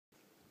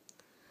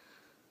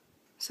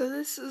So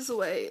this is the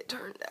way it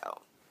turned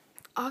out.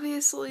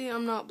 Obviously,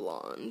 I'm not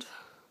blonde.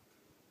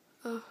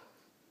 I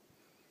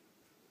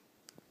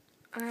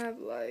have,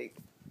 like,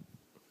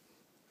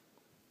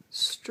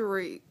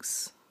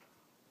 streaks.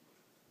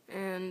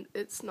 And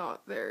it's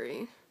not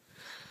very...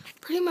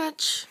 Pretty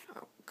much...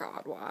 Oh,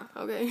 God, why?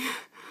 Okay.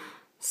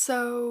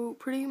 So,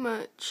 pretty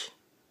much,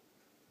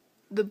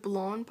 the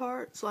blonde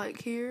parts,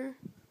 like here,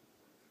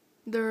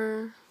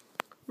 they're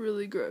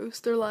really gross.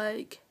 They're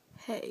like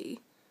hay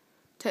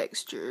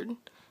textured.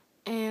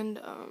 And,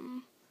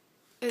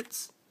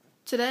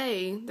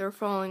 today, they're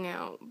falling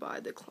out by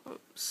the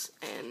clumps.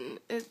 And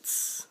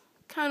it's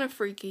kind of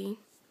freaky.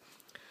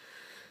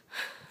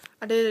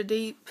 I did a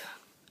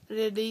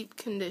deep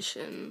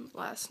condition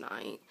last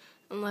night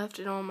and left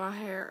it on my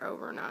hair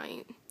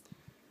overnight.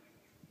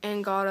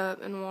 And got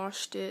up and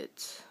washed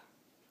it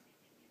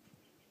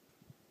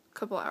a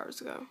couple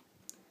hours ago.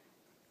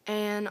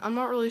 And I'm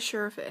not really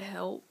sure if it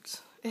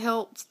helped. It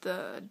helped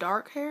the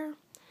dark hair,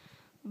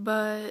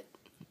 but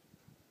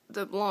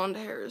the blonde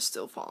hair is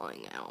still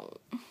falling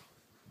out.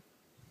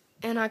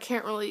 And I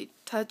can't really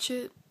touch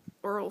it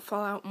or it'll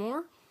fall out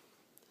more.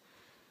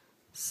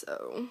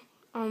 So,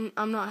 I'm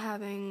not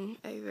having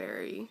a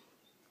very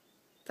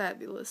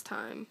fabulous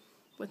time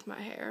with my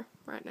hair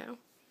right now.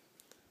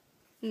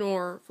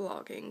 Nor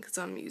vlogging, because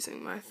I'm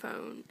using my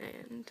phone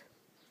and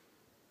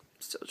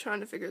still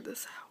trying to figure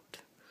this out.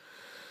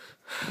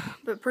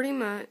 But pretty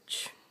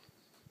much,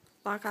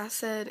 like I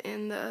said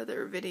in the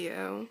other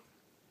video,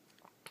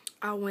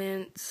 I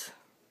went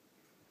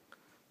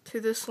to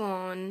the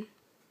salon.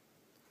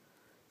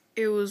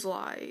 It was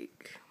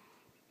like,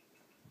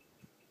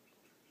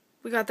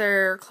 we got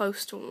there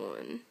close to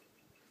 1,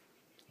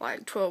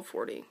 like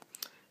 12:40.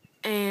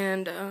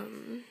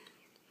 And,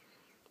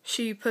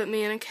 she put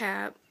me in a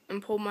cap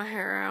and pulled my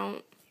hair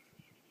out.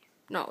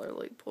 Not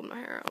literally pulled my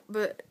hair out,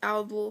 but out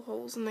of the little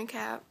holes in the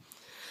cap.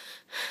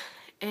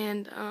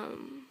 And,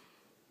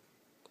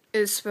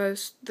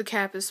 the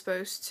cap is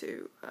supposed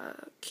to,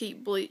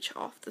 keep bleach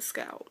off the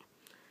scalp.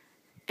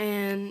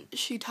 And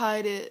she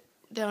tied it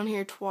down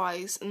here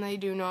twice, and they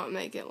do not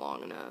make it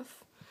long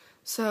enough.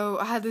 So,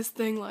 I had this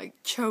thing, like,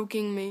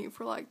 choking me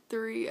for, like,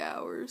 3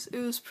 hours. It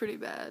was pretty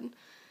bad.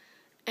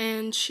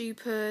 And she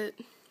put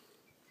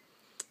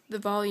the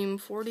volume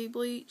 40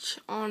 bleach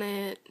on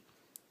it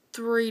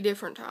 3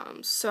 different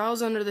times. So I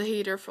was under the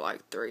heater for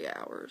like 3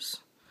 hours.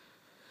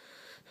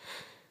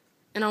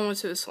 And I went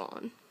to a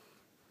salon.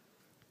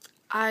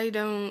 I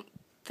don't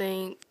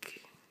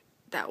think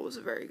that was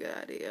a very good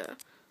idea.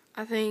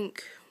 I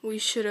think we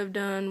should have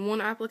done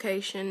 1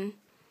 application,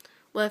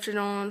 left it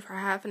on for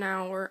half an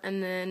hour,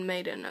 and then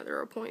made another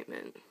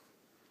appointment.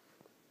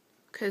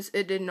 Because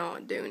it did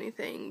not do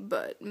anything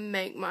but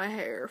make my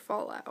hair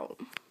fall out.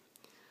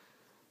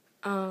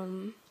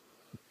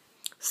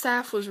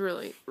 Staff was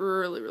really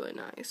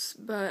nice,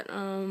 but,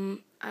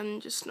 I'm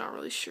just not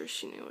really sure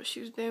she knew what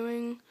she was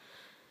doing,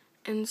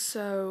 and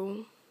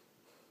so,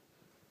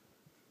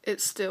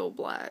 it's still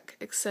black,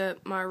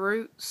 except my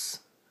roots,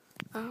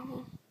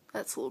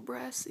 that's a little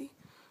brassy,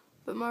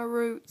 but my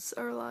roots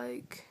are,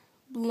 like,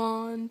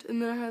 blonde,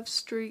 and then I have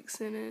streaks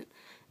in it,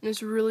 and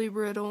it's really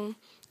brittle,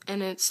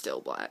 and it's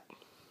still black.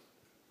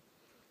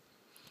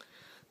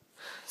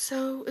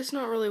 So, it's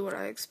not really what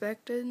I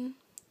expected.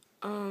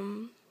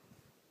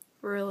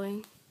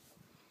 Really.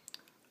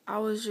 I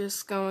was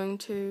just going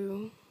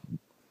to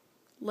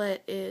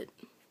let it,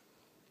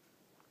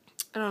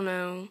 I don't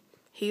know,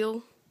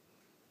 heal.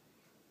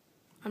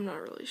 I'm not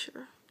really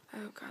sure.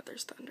 Oh God,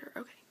 there's thunder.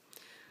 Okay.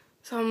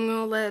 So I'm going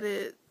to let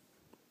it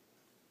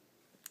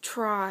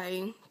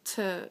try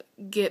to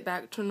get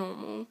back to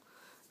normal.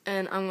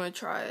 And I'm going to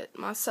try it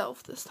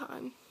myself this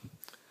time.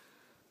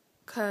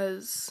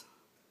 'Cause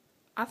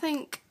I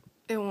think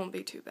it won't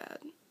be too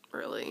bad,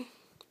 really,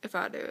 if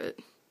I do it.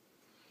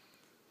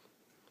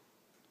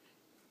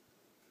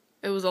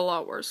 It was a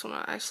lot worse when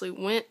I actually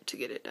went to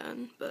get it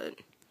done, but,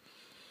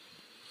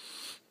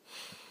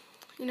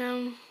 you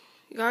know,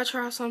 you gotta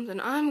try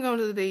something. I'm going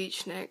to the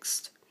beach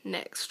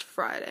next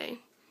Friday.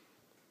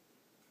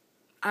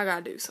 I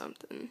gotta do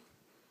something.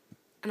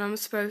 And I'm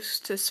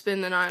supposed to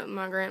spend the night with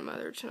my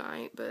grandmother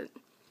tonight, but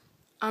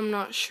I'm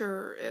not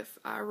sure if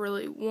I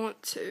really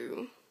want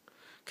to,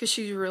 because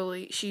she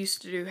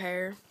used to do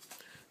hair,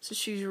 so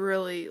she's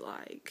really,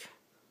 like,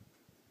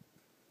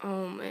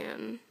 oh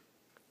man,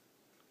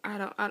 I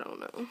don't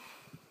know.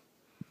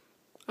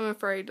 I'm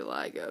afraid to,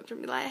 like, go up to her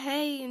and be like,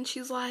 hey, and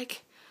she's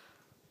like,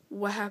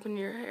 what happened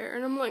to your hair?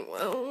 And I'm like,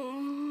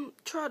 well,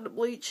 tried to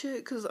bleach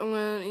it, because I'm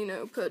gonna, you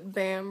know, put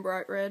Bam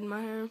Bright Red in my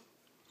hair.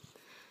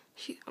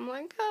 I'm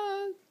like,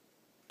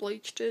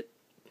 bleached it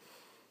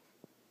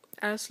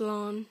at a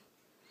salon.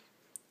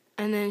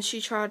 And then she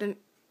tried to,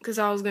 because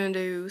I was gonna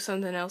do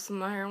something else in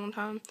my hair one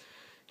time,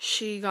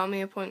 she got me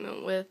an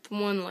appointment with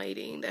one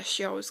lady that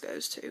she always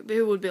goes to, but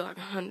it would be like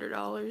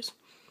 $100.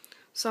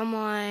 So I'm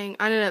like,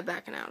 I ended up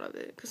backing out of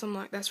it, because I'm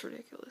like, that's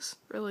ridiculous.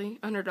 Really?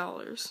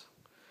 $100.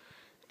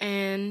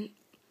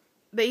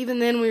 But even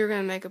then, we were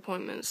going to make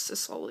appointments to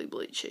slowly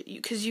bleach it,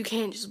 because you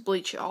can't just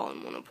bleach it all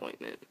in one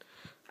appointment.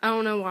 I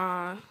don't know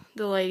why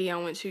the lady I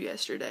went to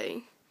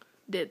yesterday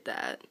did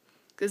that,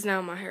 because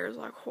now my hair is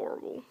like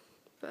horrible,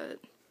 but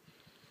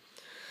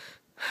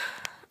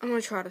I'm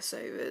going to try to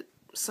save it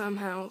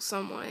somehow,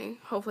 some way.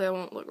 Hopefully I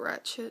won't look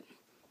ratchet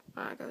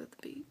when I go to the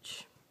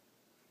beach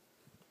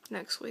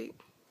next week.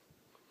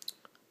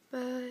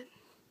 But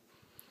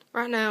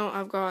right now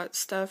I've got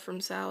stuff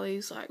from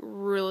Sally's, like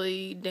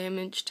really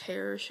damaged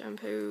hair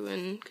shampoo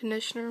and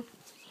conditioner.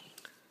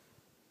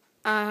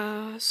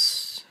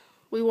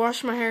 We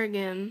washed my hair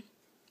again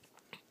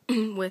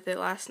with it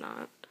last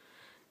night,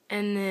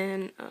 and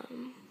then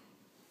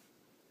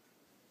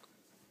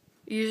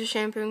used a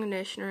shampoo and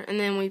conditioner, and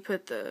then we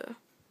put the,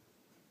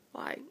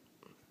 like,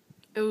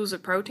 it was a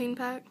protein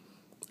pack,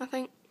 I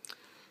think,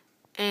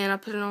 and I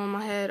put it on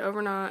my head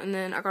overnight, and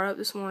then I got up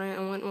this morning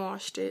and went and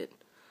washed it.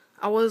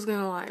 I was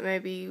gonna, like,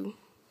 maybe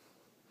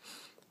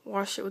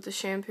wash it with the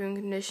shampoo and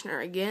conditioner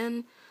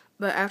again,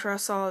 but after I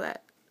saw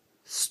that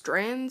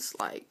strands,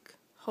 like,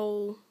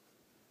 whole,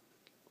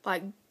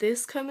 like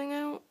this coming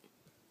out,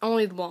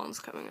 only the blonde's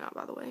coming out,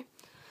 by the way.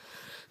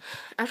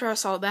 After I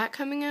saw that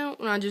coming out,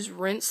 when I just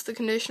rinsed the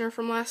conditioner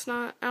from last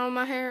night out of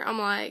my hair, I'm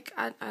like,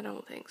 I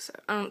don't think so.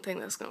 I don't think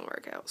that's gonna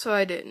work out. So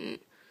I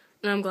didn't,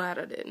 and I'm glad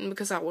I didn't,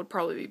 because I would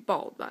probably be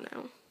bald by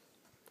now.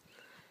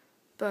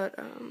 But,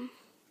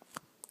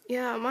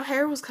 yeah, my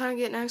hair was kind of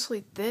getting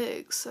actually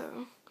thick,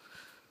 so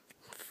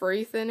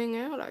free thinning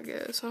out, I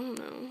guess. I don't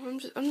know.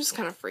 I'm just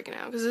kind of freaking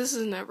out, because this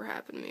has never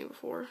happened to me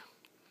before.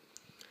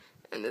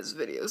 And this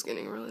video is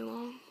getting really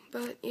long.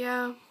 But,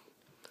 yeah,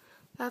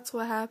 that's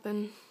what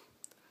happened.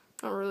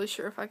 Not really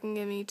sure if I can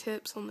give any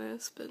tips on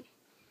this, but...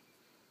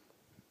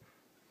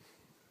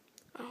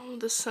 Oh,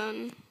 the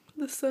sun.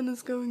 The sun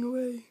is going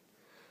away.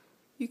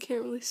 You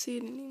can't really see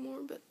it anymore,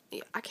 but,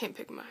 yeah, I can't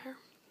pick my hair.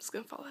 It's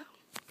gonna fall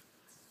out.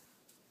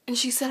 And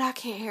she said I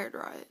can't hair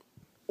dry it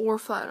or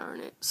flat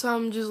iron it, so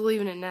I'm just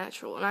leaving it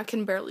natural, and I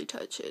can barely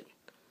touch it.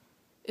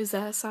 Is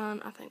that a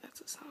sign? I think that's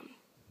a sign.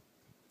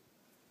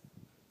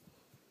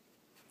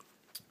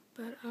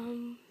 But,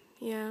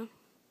 yeah.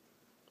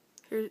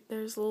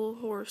 There's a little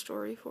horror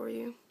story for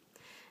you.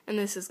 And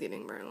this is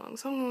getting very long,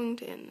 so I'm going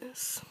to end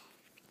this.